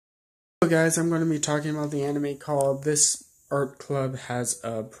guys, I'm going to be talking about the anime called This Art Club Has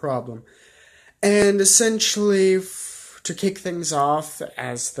a Problem. And essentially, to kick things off,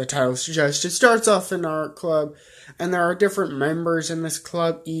 as the title suggests, it starts off in an art club, and there are different members in this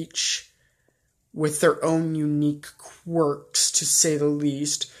club, each with their own unique quirks, to say the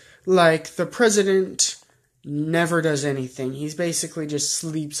least. Like, the president never does anything. He's basically just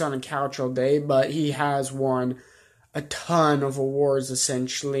sleeps on a couch all day, but he has won a ton of awards,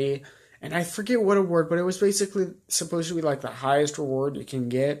 essentially. And I forget what award, but it was basically supposed to be like the highest reward you can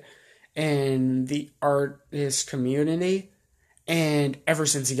get in the artist community. And ever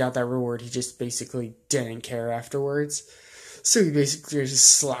since he got that reward, he just basically didn't care afterwards. So he basically just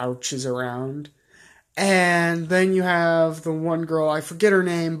slouches around. And then you have the one girl, I forget her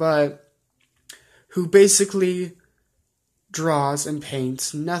name, but who basically draws and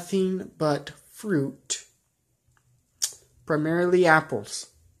paints nothing but fruit. Primarily apples.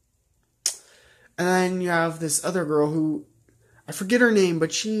 And then you have this other girl who, I forget her name,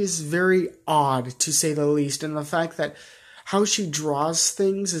 but she is very odd, to say the least. And the fact that how she draws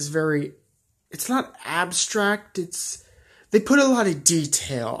things is very, it's not abstract, they put a lot of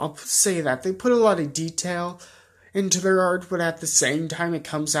detail. I'll say that. They put a lot of detail into their art, but at the same time it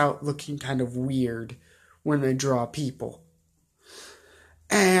comes out looking kind of weird when they draw people.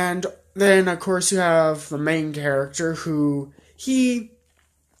 And then, of course, you have the main character who, he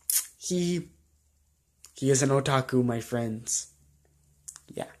is an otaku, my friends.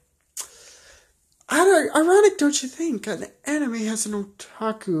 Yeah. Ironic, don't you think? An anime has an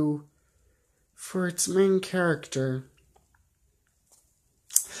otaku for its main character.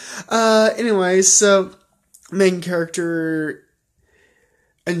 Anyways, so, main character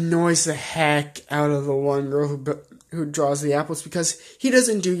annoys the heck out of the one girl who draws the apples, because he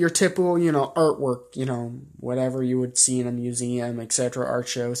doesn't do your typical, artwork, whatever you would see in a museum, etc., art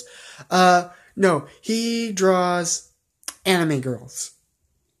shows. No, he draws anime girls.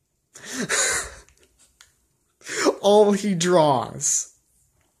 All he draws.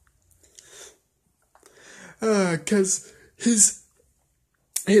 'Cause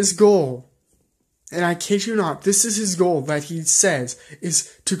his goal, and I kid you not, this is his goal that he says, is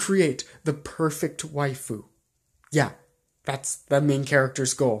to create the perfect waifu. Yeah, that's the main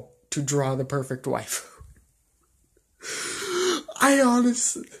character's goal, to draw the perfect waifu.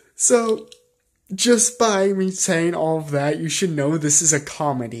 So, just by me saying all of that, you should know this is a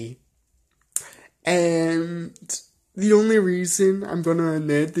comedy. And the only reason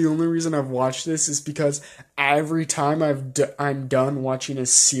I've watched this is because every time I'm done watching a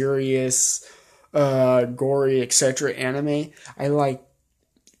serious, gory, etc. anime, I like,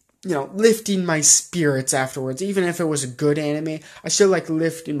 lifting my spirits afterwards. Even if it was a good anime, I still like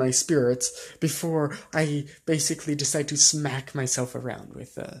lifting my spirits before I basically decide to smack myself around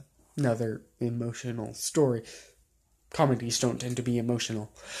with another emotional story. Comedies don't tend to be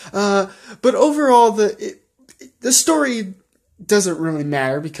emotional. But overall, the story doesn't really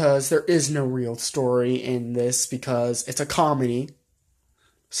matter, because there is no real story in this, because it's a comedy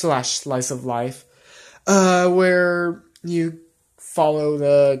 / slice of life, where you follow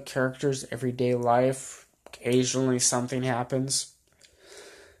the character's everyday life. Occasionally something happens.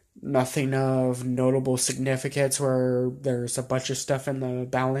 Nothing of notable significance, where there's a bunch of stuff in the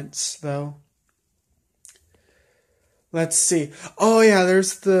balance, though. Let's see. Oh yeah,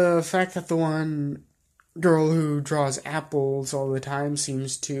 there's the fact that the one girl who draws apples all the time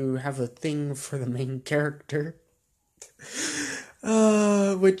seems to have a thing for the main character.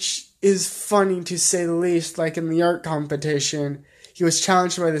 Which is funny, to say the least. Like, in the art competition, he was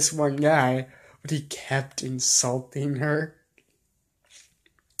challenged by this one guy, but he kept insulting her.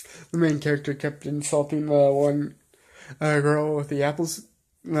 The main character kept insulting the one girl with the apples.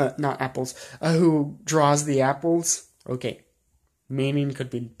 Not apples. Who draws the apples. Okay. Meaning could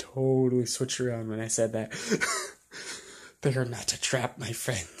be totally switched around when I said that. They are not a trap, my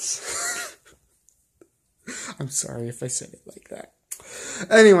friends. I'm sorry if I said it like that.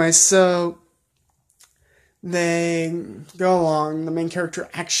 Anyway, so they go along. The main character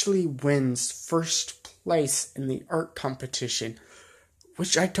actually wins first place in the art competition,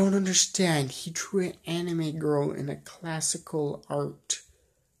 which I don't understand. He drew an anime girl in a classical art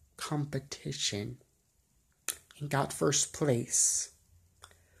competition and got first place.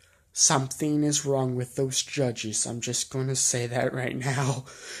 Something is wrong with those judges. I'm just going to say that right now.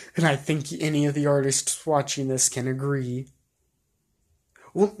 And I think any of the artists watching this can agree.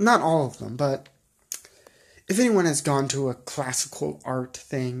 Well, not all of them, but if anyone has gone to a classical art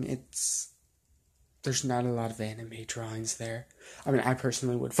thing, there's not a lot of anime drawings there. I mean, I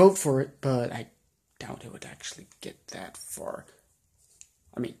personally would vote for it, but I doubt it would actually get that far.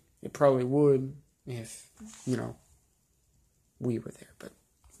 I mean, it probably would if, we were there. But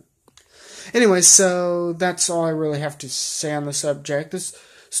anyway, so that's all I really have to say on the subject. This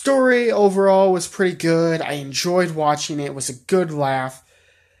story overall was pretty good. I enjoyed watching it. It was a good laugh.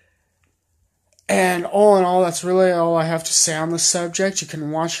 And all in all, that's really all I have to say on the subject. You can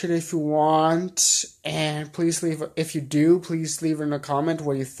watch it if you want. And please if you do, please leave in a comment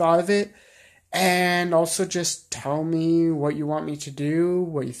what you thought of it. And also just tell me what you want me to do,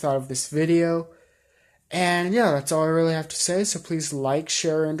 what you thought of this video. And yeah, that's all I really have to say. So please like,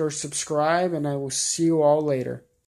 share, and or subscribe. And I will see you all later.